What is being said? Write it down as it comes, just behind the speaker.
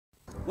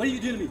What are you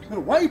doing to me?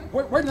 Why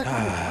did I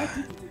come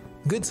here?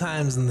 Good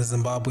times in the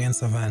Zimbabwean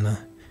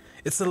savannah.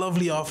 It's a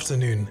lovely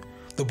afternoon.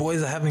 The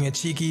boys are having a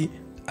cheeky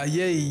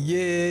ayay.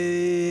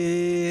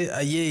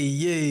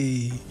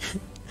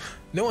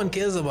 No one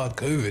cares about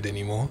COVID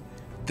anymore.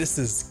 This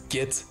is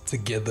get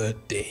together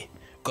day.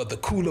 Got the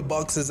cooler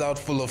boxes out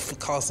full of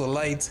Castle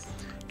Light.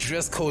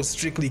 Dress code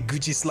strictly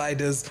Gucci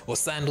sliders or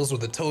sandals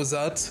with the toes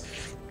out.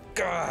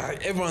 God,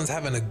 everyone's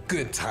having a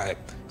good time.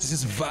 It's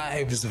just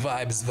vibes.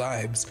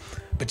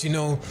 But you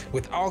know,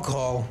 with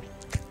alcohol,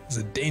 it's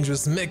a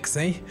dangerous mix,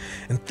 eh?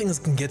 And things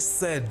can get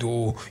said,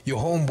 or your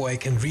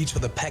homeboy can reach for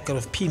the packet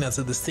of peanuts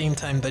at the same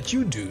time that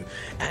you do,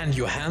 and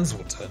your hands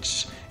will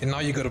touch. And now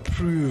you gotta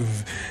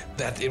prove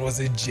that it was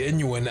a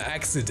genuine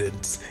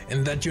accident,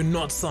 and that you're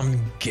not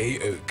some gay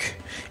oak.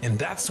 And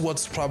that's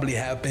what's probably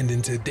happened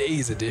in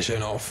today's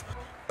edition of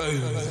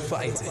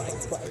Fighting.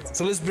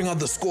 So let's bring out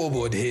the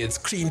scoreboard here. It's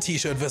cream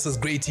t-shirt versus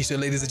grey t-shirt,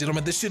 ladies and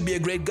gentlemen. This should be a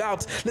great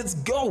bout. Let's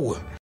go!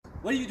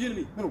 What are you doing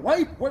to me?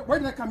 Why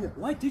did I come here?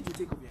 Why did you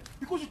take over here?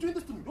 Because you're doing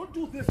this to me. Don't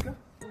do this, guy.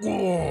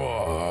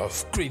 Oh,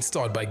 great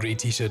start by Grey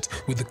T-shirt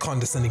with the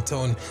condescending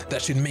tone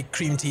that should make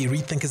Cream Tea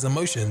rethink his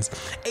emotions,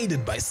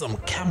 aided by some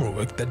camera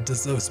work that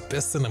deserves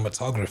Best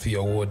Cinematography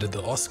award at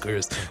the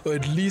Oscars, or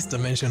at least a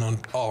mention on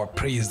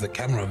praise the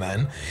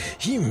cameraman.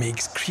 He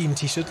makes Cream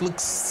T-shirt look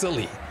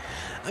silly.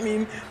 I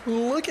mean,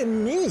 look at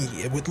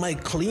me with my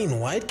clean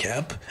white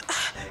cap.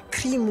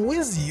 Cream,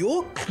 where's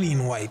your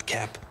clean white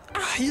cap?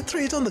 You throw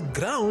it on the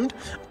ground,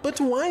 but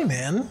why,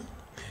 man?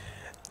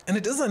 And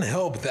it doesn't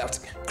help that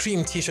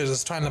Cream T-shirt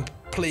is trying to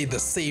play the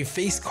save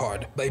face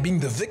card by being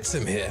the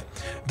victim here.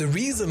 The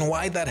reason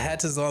why that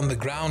hat is on the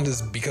ground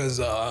is because,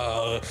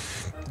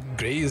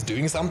 Grey is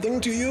doing something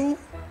to you?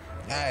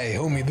 Hey,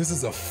 homie, this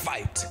is a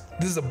fight.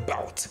 This is a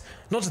bout.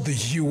 Not the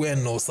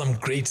UN or some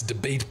great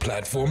debate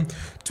platform.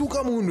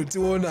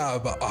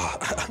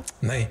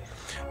 Nay.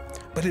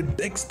 But it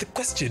begs the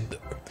question,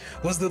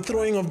 was the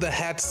throwing of the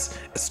hats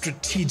a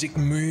strategic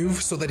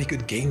move so that he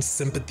could gain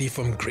sympathy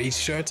from Grey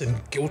Shirt and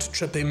guilt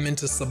trip him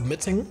into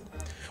submitting?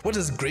 What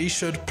does Grey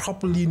Shirt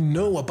properly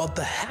know about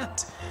the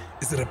hat?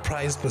 Is it a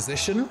prized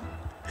possession?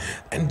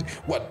 And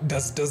what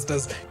does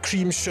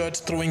Cream Shirt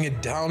throwing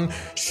it down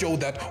show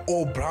that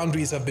all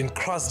boundaries have been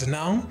crossed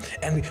now?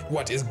 And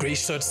what is Grey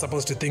Shirt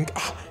supposed to think?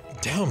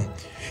 Damn,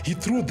 he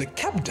threw the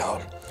cap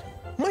down.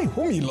 My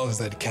homie loves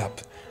that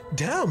cap.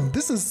 Damn,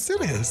 this is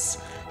serious.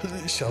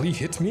 Shall he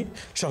hit me?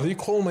 Shall he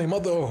call my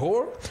mother a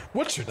whore?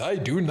 What should I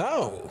do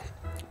now?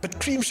 But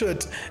Cream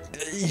Shirt,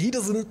 he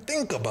doesn't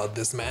think about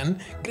this,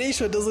 man. Grey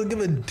Shirt doesn't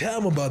give a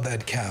damn about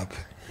that cap.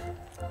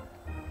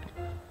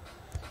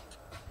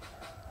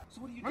 So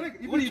what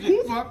are you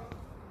doing? Cool,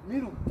 you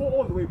need to fall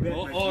all the way back,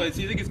 my G. So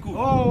you think it's cool?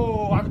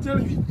 Oh, I'm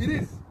telling you, it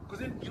is.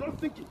 Because you're not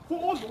thinking.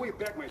 Fall all the way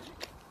back, my G.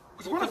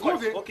 Because when I go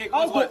there,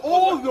 I'll go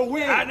all the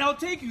way. And I'll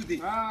take you there.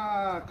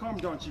 Calm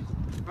down, Chief.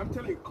 I'm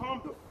telling you,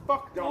 calm the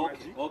fuck down, my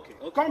G. Okay.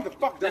 Calm the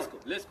fuck down.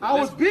 Let's go. I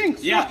was being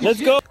sneaky. Yeah,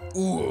 let's go.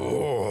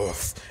 Ooh,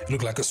 it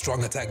looked like a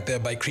strong attack there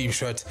by Cream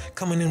Shirt,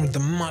 coming in with the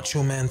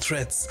macho man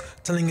threats,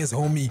 telling his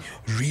homie,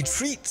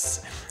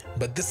 retreats.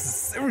 But this is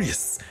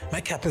serious.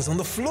 My cap is on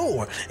the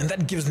floor, and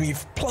that gives me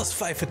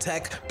 +5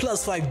 attack,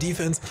 +5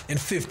 defense, and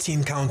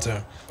 15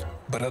 counter.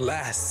 But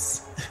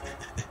alas,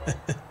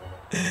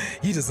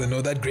 he doesn't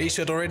know that Grey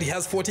Shirt already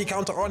has 40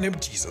 counter on him.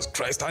 Jesus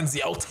Christ,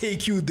 Hansi, I'll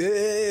take you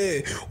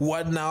there.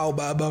 What now,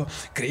 Baba?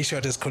 Grey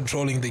Shirt is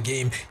controlling the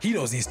game. He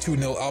knows he's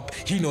 2-0 up.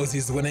 He knows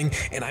he's winning.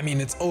 And I mean,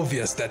 it's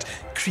obvious that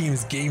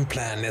Cream's game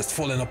plan has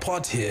fallen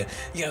apart here.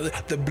 You know,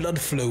 the blood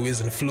flow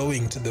isn't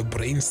flowing to the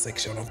brain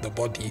section of the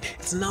body.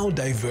 It's now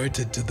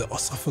diverted to the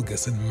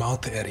esophagus and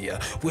mouth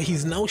area, where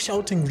he's now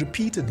shouting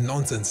repeated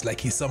nonsense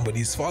like he's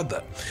somebody's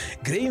father.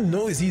 Grey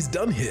knows he's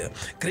done here.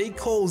 Grey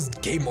calls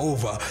game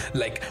over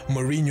like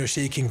Mourinho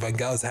shaking Van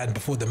Gaal's hand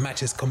before the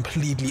match is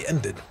completely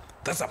ended.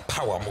 That's a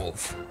power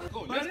move.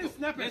 I didn't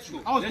snap at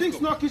you. I was being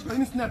snarkish, but I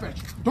didn't snap at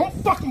you. Don't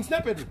fucking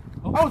snap at me.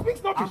 I was being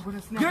snarkish. I'm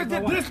gonna snap at my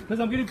wife, because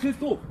I'm getting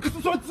pissed off.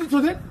 So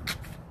then?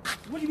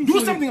 What do you mean?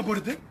 Do something about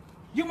it then.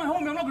 You're my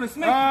homie, I'm not gonna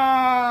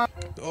smack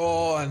you.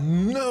 Oh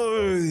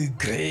no,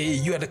 Grey,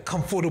 you had a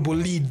comfortable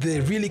lead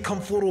there, really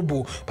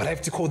comfortable, but I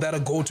have to call that a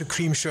goal to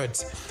Cream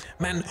Shirt.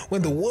 Man,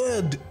 when the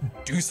word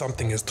do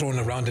something is thrown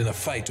around in a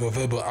fight or a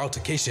verbal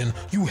altercation,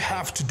 you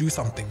have to do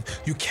something.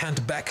 You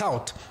can't back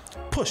out.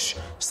 Push,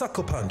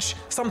 sucker punch,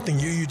 something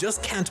you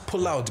just can't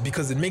pull out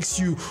because it makes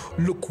you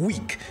look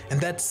weak.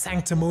 And that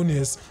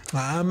sanctimonious,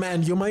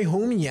 man, you're my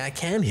homie, I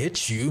can't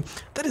hit you.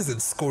 That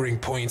isn't scoring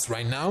points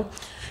right now.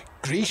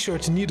 Grey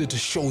Shirt needed to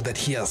show that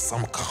he has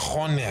some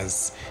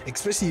cojones,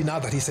 especially now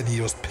that he said he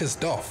was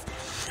pissed off.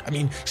 I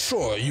mean,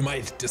 sure, you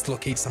might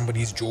dislocate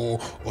somebody's jaw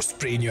or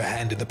sprain your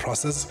hand in the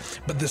process,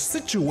 but the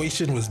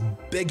situation was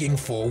begging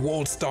for a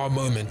world star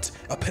moment,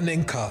 a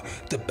Panenka,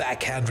 the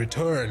backhand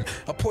return,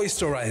 a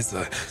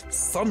poisterizer,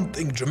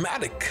 something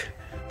dramatic.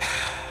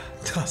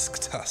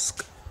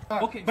 Tusk.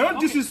 Okay, don't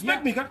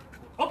disrespect me,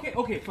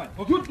 Okay, fine.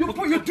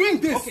 You're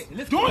doing this. Okay,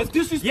 let's don't go.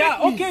 disrespect me.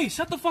 Yeah, okay,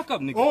 shut the fuck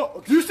up, nigga.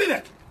 Oh, do you see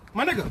that?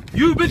 My nigga.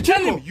 You've been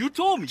telling me. You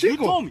told me. Chico. You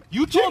told me.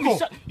 You told me.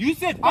 Chico. You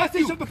said I fuck said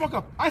you. shut the fuck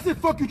up. I said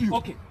fuck you to you.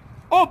 Okay.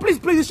 Oh, please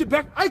play this shit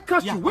back. I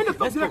cussed Yeah, you. When the okay,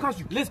 fuck let's did I go. cuss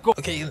you? Let's go.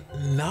 Okay,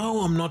 now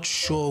I'm not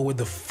sure where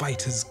the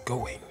fight is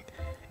going.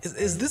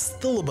 Is this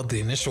still about the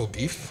initial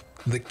beef?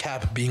 The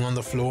cap being on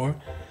the floor?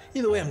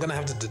 Either way, I'm gonna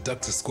have to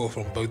deduct a score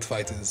from both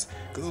fighters.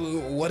 'Cause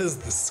what is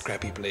this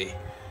scrappy play?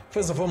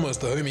 First and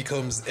foremost, the homie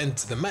comes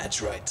into the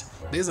match, right?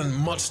 There isn't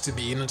much to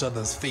be in each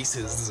other's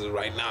faces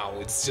right now.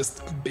 It's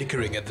just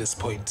bickering at this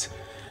point.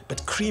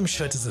 But Cream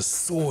Shirt is a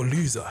sore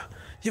loser.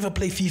 You ever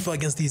play FIFA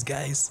against these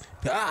guys?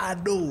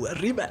 No,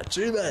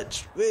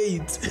 rematch,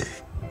 wait.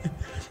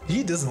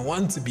 He doesn't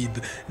want to be,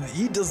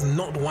 he does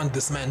not want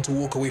this man to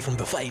walk away from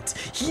the fight.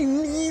 He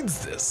needs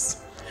this.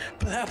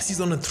 Perhaps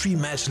he's on a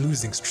 3-match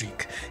losing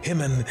streak.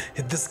 Him and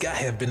this guy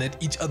have been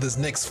at each other's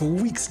necks for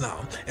weeks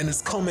now, and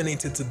it's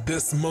culminated to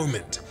this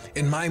moment.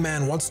 And my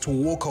man wants to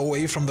walk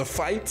away from the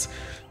fight?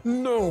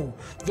 No,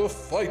 the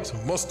fight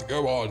must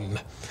go on.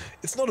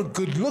 It's not a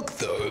good look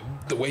though,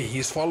 the way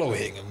he's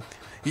following him.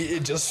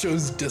 It just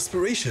shows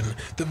desperation.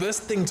 The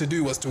best thing to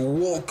do was to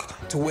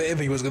walk to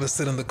wherever he was going to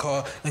sit in the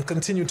car and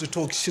continue to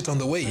talk shit on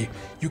the way.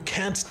 You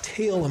can't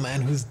tail a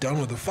man who's done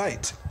with the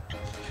fight.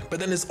 But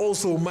then it's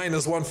also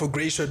 -1 for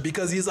Grey Shirt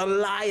because he's a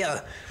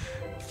liar.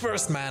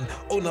 First, man,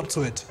 own up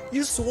to it.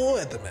 You swore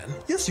at the man.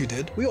 Yes, you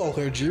did. We all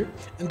heard you.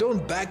 And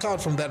don't back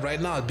out from that right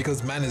now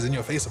because man is in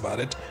your face about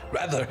it.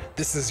 Rather,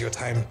 this is your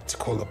time to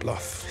call a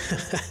bluff.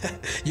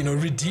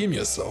 Redeem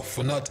yourself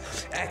for not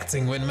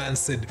acting when man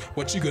said,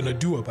 what you gonna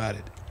do about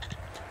it?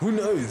 Who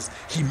knows?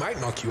 He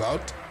might knock you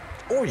out,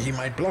 or he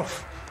might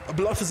bluff. A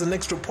bluff is an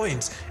extra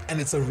point,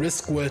 and it's a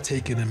risk worth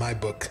taking in my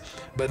book.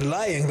 But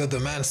lying that the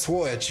man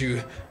swore at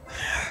you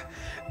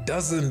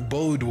doesn't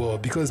bode well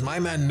because my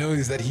man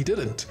knows that he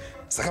didn't.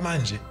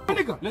 Sakamanje.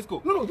 Nigga, Let's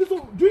go. No,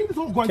 during this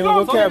whole going Can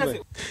we go cabin?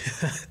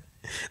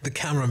 The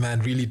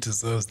cameraman really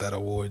deserves that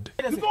award.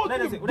 This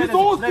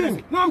whole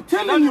thing. No, I'm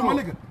telling you, my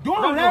nigga.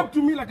 Don't rap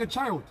to me like a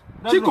child.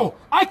 Chico,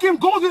 I can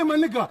go there, my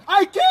nigga.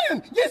 I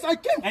can. Yes, I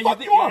can. And Fuck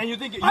you you up. and you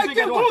think I I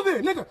can don't? go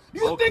there, nigga.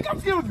 You Okay. think I'm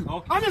scared of you?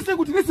 Okay. I'm just saying,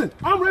 listen,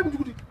 I'm rapping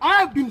to you. I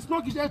have been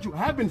snarkish at you. I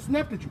have been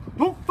snapped at you.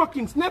 Don't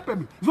fucking snap at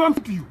me. That's what I'm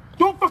saying to you.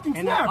 Don't fucking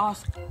And snap. I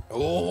asked.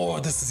 Oh,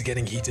 this is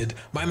getting heated.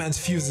 My man's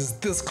fuse is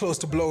this close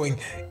to blowing.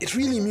 It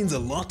really means a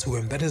lot to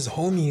him that his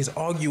homies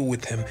argue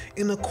with him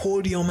in a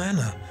cordial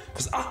manner.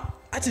 Because,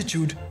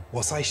 attitude,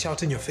 was I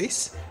shout in your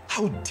face?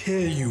 How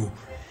dare you?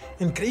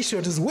 And Grey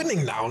Shirt is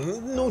winning now,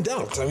 no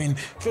doubt. I mean,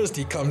 first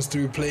he comes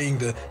through playing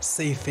the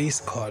save face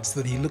card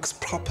so that he looks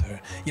proper.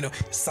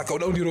 Saka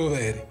don't you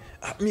over.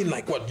 I mean,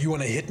 like what, you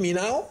want to hit me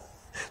now?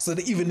 So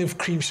that even if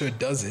Cream Shirt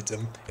does hit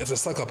him, it's a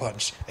sucker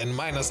punch and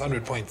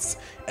 -100 points.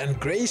 And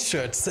Grey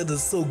Shirt said it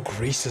so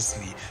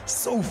graciously,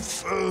 so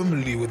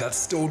firmly with that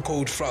stone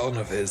cold frown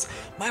of his.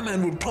 My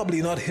man would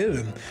probably not hit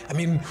him. I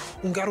mean,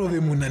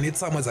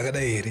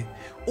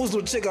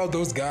 also check out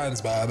those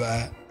guns,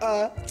 baba.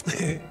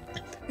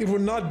 It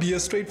would not be a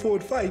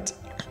straightforward fight.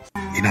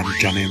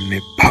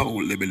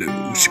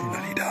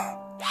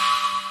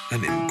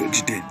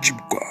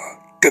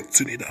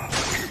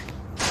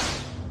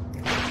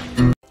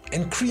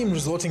 And Cream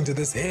resorting to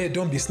this, hey,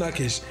 don't be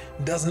snackish,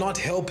 does not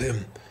help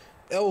him.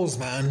 Els,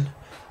 man,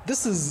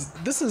 this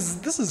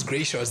is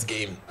Grey Shirt's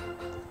game.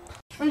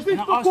 And you say,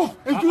 fuck off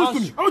and do this to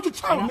me. I want you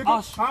child,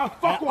 nigga.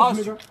 Fuck off,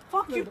 nigga.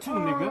 Fuck you too,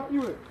 nigga.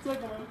 You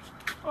second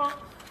one.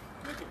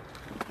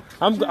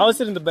 I'll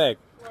sit in the back.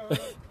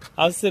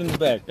 I'll sit in the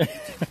back.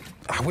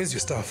 Where's your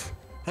stuff?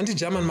 Anti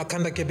German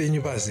makanda kebe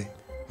nyubazi.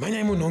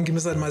 Manya nongi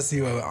misad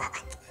masiwa.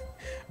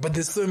 But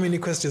there's so many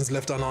questions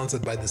left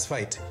unanswered by this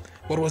fight.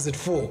 What was it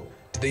for?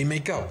 Did they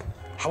make up?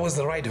 How was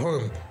the ride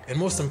home? And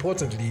most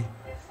importantly,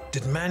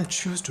 did man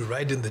choose to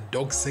ride in the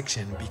dog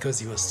section because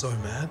he was so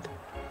mad?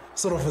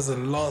 Sort of as a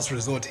last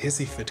resort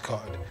hissy fit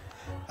card.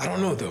 I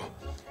don't know though.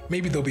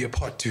 Maybe there'll be a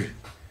part 2.